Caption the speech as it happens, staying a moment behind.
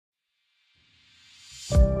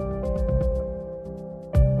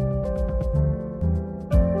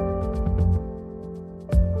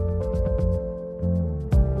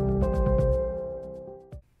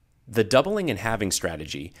The doubling and halving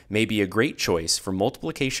strategy may be a great choice for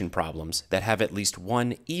multiplication problems that have at least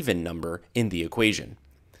one even number in the equation.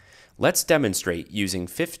 Let's demonstrate using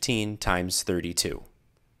 15 times 32.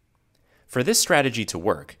 For this strategy to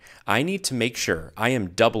work, I need to make sure I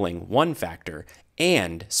am doubling one factor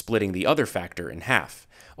and splitting the other factor in half,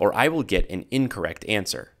 or I will get an incorrect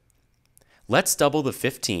answer. Let's double the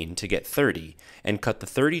 15 to get 30 and cut the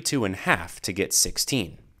 32 in half to get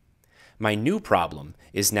 16. My new problem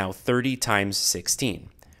is now 30 times 16,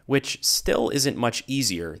 which still isn't much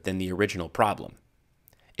easier than the original problem.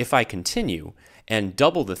 If I continue and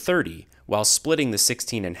double the 30 while splitting the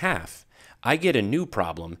 16 in half, I get a new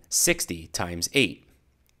problem, 60 times 8.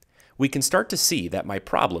 We can start to see that my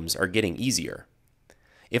problems are getting easier.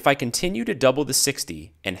 If I continue to double the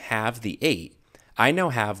 60 and halve the 8, I now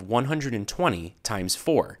have 120 times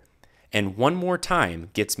 4, and one more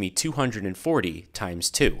time gets me 240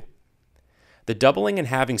 times 2. The doubling and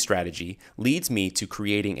halving strategy leads me to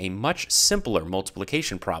creating a much simpler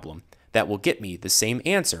multiplication problem that will get me the same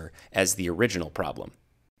answer as the original problem.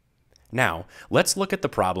 Now, let's look at the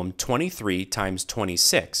problem 23 times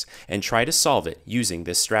 26 and try to solve it using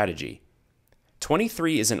this strategy.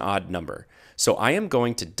 23 is an odd number, so I am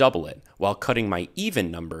going to double it while cutting my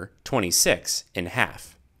even number, 26, in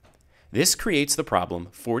half. This creates the problem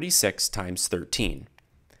 46 times 13.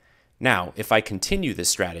 Now, if I continue this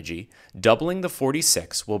strategy, doubling the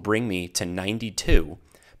 46 will bring me to 92,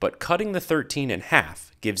 but cutting the 13 in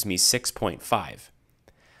half gives me 6.5.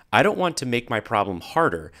 I don't want to make my problem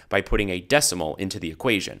harder by putting a decimal into the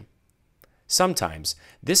equation. Sometimes,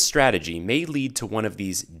 this strategy may lead to one of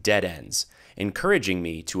these dead ends, encouraging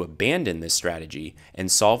me to abandon this strategy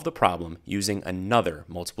and solve the problem using another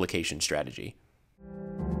multiplication strategy.